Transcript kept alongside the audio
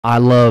I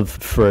love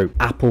fruit.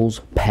 Apples,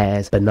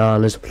 pears,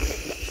 bananas,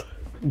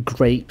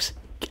 grapes.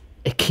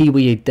 A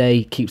kiwi a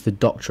day keeps the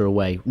doctor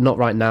away. Not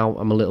right now.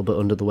 I'm a little bit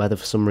under the weather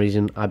for some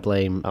reason. I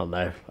don't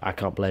know. I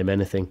can't blame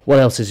anything. What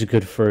else is a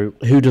good fruit?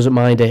 Who doesn't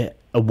mind it?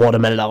 A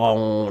watermelon, a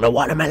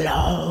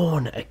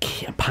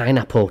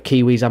pineapple,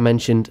 kiwis I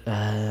mentioned.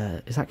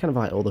 Is that kind of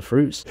like all the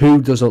fruits?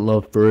 Who doesn't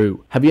love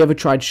fruit? Have you ever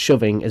tried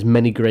shoving as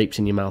many grapes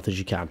in your mouth as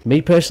you can?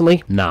 Me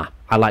personally, nah.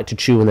 I like to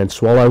chew and then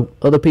swallow.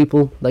 Other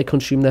people, they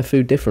consume their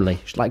food differently.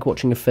 It's like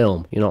watching a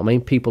film, you know what I mean?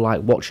 People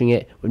like watching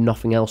it with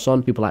nothing else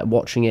on. People like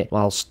watching it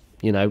whilst,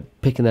 you know,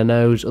 picking their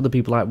nose. Other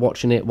people like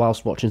watching it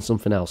whilst watching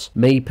something else.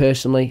 Me,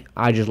 personally,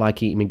 I just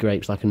like eating my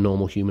grapes like a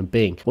normal human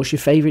being. What's your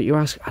favourite, you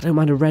ask? I don't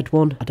mind a red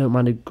one. I don't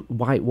mind a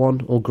white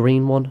one or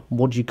green one.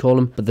 What do you call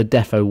them? But the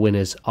defo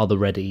winners are the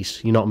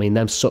reddies. You know what I mean?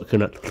 Them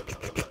sucking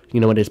it.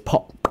 You know what it is?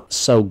 Pop.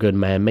 So good,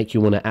 man. Make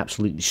you want to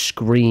absolutely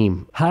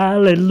scream.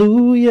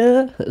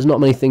 Hallelujah. There's not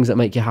many things that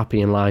make you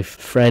happy in life.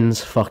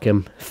 Friends, fuck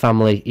 'em.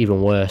 Family,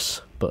 even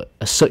worse. But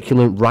a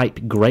succulent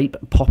ripe grape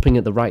popping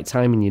at the right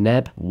time in your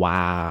neb.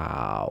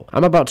 Wow.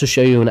 I'm about to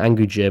show you an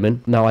angry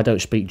German. Now, I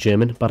don't speak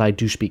German, but I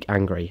do speak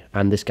angry.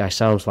 And this guy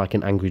sounds like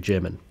an angry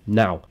German.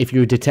 Now, if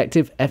you're a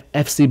detective,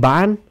 FC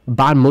Bayern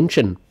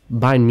München.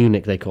 Bayern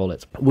Munich, they call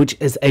it, which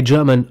is a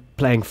German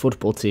playing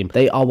football team.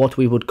 They are what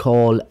we would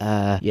call,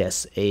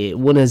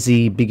 one of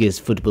the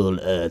biggest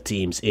football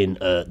teams in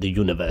the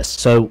universe.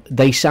 So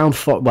they sound,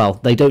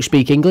 well, they don't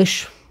speak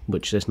English,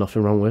 which there's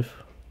nothing wrong with.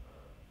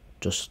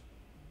 Just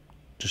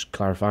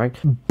clarifying.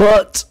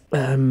 But,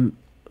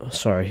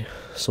 sorry,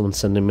 someone's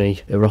sending me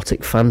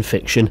erotic fan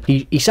fiction.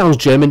 He sounds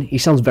German, he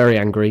sounds very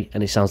angry,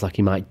 and he sounds like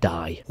he might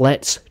die.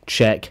 Let's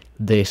check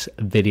this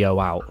video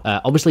out.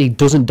 Obviously, he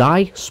doesn't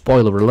die,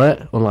 spoiler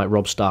alert, unlike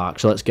Rob Stark,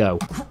 so let's go.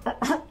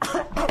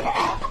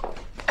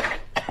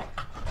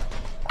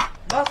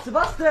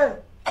 Was denn?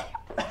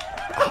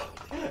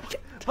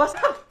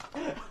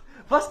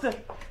 Was denn?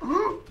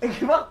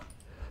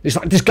 It's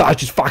like this guy's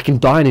just fucking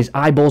dying. His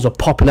eyeballs are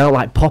popping out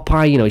like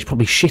Popeye. You know, he's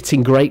probably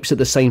shitting grapes at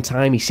the same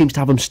time. He seems to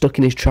have them stuck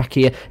in his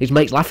trachea. His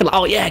mate's laughing like,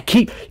 oh yeah,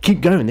 keep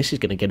going. This is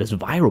going to get us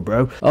viral,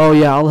 bro. Oh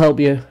yeah, I'll help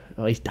you.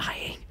 Oh, he's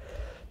dying.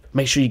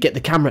 Make sure you get the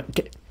camera.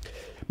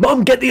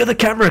 Mom, get the other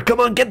camera.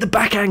 Come on, get the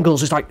back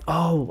angles. It's like,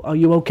 oh, are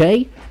you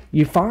okay?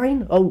 You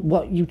fine? Oh,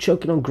 what, you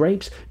choking on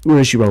grapes? Well,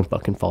 it's your own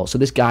fucking fault. So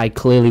this guy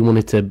clearly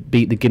wanted to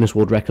beat the Guinness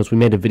World Records. We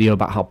made a video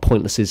about how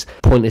pointless it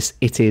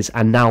is,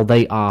 and now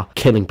they are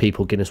killing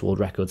people, Guinness World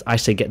Records. I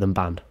say get them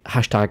banned.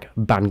 Hashtag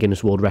ban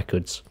Guinness World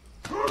Records.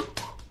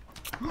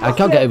 I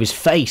can't get over his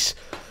face.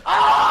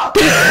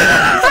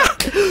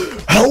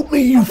 Help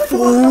me, you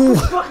fool!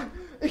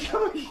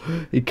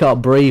 He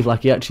can't breathe,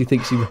 like he actually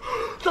thinks he...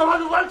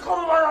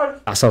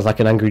 That sounds like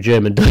an angry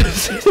German,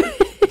 does it?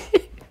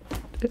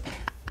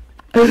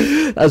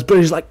 That's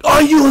British, like,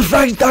 are you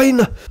afraid,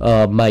 Dane?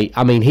 Oh, mate,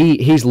 I mean,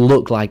 he's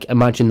looked like,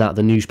 imagine that,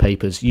 the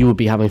newspapers, you would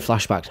be having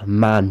flashbacks,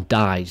 man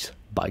dies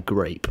by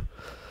grape.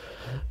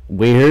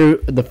 We're here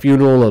at the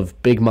funeral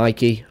of Big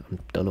Mikey. I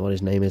don't know what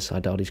his name is, I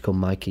doubt he's called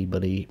Mikey,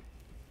 but he...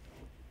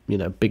 You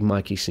know, Big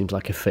Mikey seems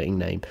like a fitting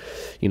name.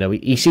 You know,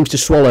 he seems to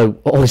swallow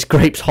all his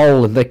grapes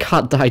whole and they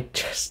can't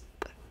digest.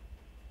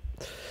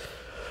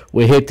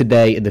 We're here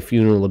today at the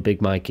funeral of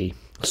Big Mikey.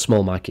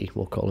 Small Mikey,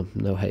 we'll call him.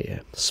 No hate here.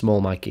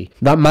 Small Mikey.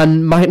 That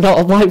man might not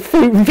have liked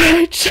fruit and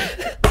veg.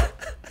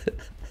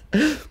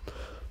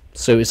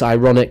 So it's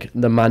ironic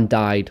the man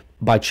died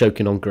by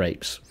choking on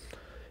grapes.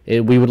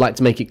 We would like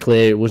to make it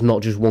clear it was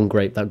not just one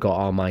grape that got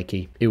our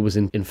Mikey. It was,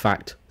 in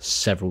fact,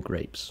 several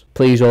grapes.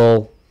 Please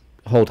all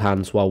hold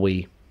hands while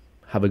we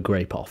have a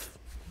grape off.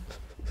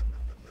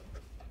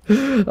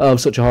 Oh, I'm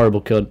such a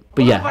horrible cunt.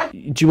 But yeah,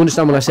 do you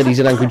understand when I said he's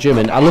an angry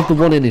German? I love the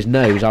one in his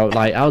nose. I was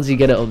like, how does he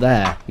get it up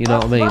there? You know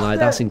what I mean? Like,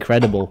 that's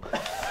incredible.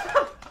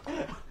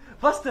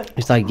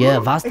 It's like, yeah,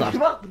 that's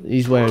that.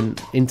 He's wearing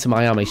Into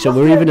Miami. So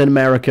we're even in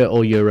America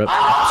or Europe.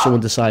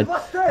 Someone decides,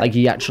 like,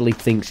 he actually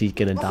thinks he's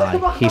gonna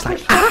die. He's like,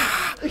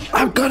 ah,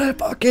 I'm gonna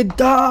fucking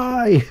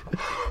die.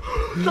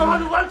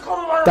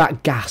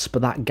 That gasp,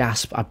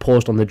 I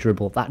paused on the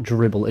dribble. That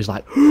dribble is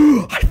like,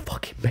 I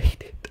fucking made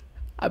it.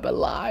 I'm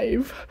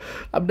alive.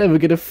 I'm never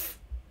gonna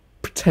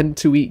pretend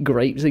to eat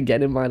grapes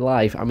again in my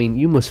life. I mean,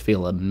 you must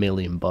feel $1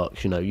 million,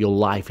 you know, your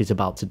life is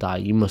about to die.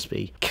 You must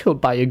be killed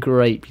by a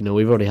grape. You know,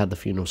 we've already had the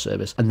funeral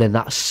service. And then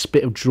that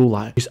spit of drool,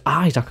 like, his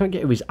eyes, I can't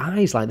get over his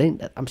eyes. Like,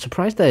 I'm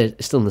surprised they're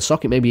still in the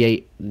socket. Maybe he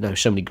ate, you know,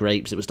 so many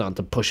grapes it was starting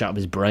to push out of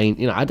his brain.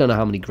 You know, I don't know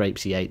how many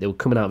grapes he ate. They were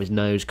coming out of his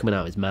nose, coming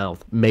out of his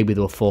mouth. Maybe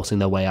they were forcing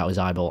their way out his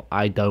eyeball.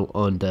 I don't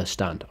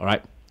understand, all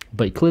right?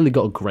 But he clearly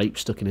got a grape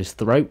stuck in his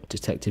throat.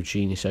 Detective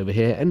genius over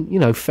here. And, you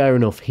know, fair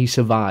enough, he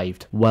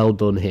survived. Well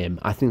done him.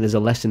 I think there's a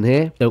lesson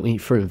here. Don't eat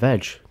fruit and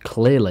veg.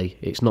 Clearly,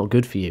 it's not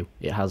good for you.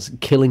 It has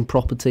killing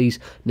properties.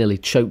 Nearly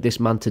choked this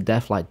man to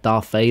death like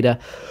Darth Vader.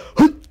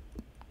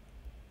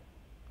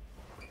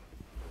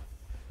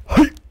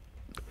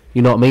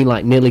 You know what I mean?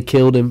 Like, nearly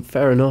killed him.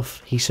 Fair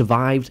enough. He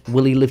survived.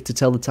 Will he live to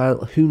tell the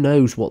tale? Who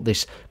knows what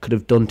this could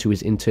have done to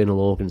his internal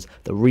organs?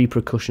 The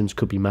repercussions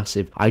could be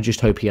massive. I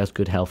just hope he has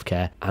good health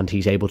care and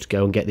he's able to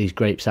go and get these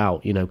grapes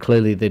out. You know,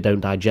 clearly they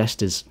don't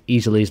digest as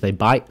easily as they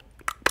bite.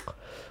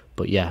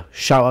 But yeah,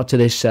 shout out to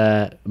this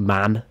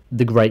man,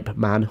 the grape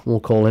man, we'll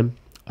call him.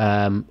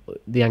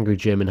 The angry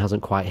German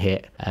hasn't quite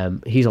hit.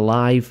 He's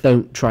alive.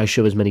 Don't try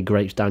shove as many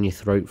grapes down your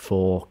throat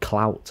for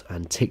clout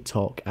and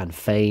TikTok and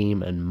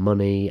fame and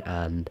money,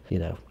 and, you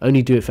know,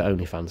 only do it for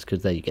OnlyFans,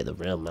 because there you get the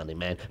real money,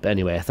 man. But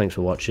anyway, thanks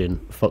for watching.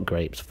 Fuck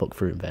grapes, fuck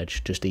fruit and veg.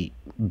 Just eat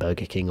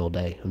Burger King all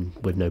day and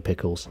with no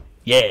pickles.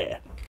 Yeah!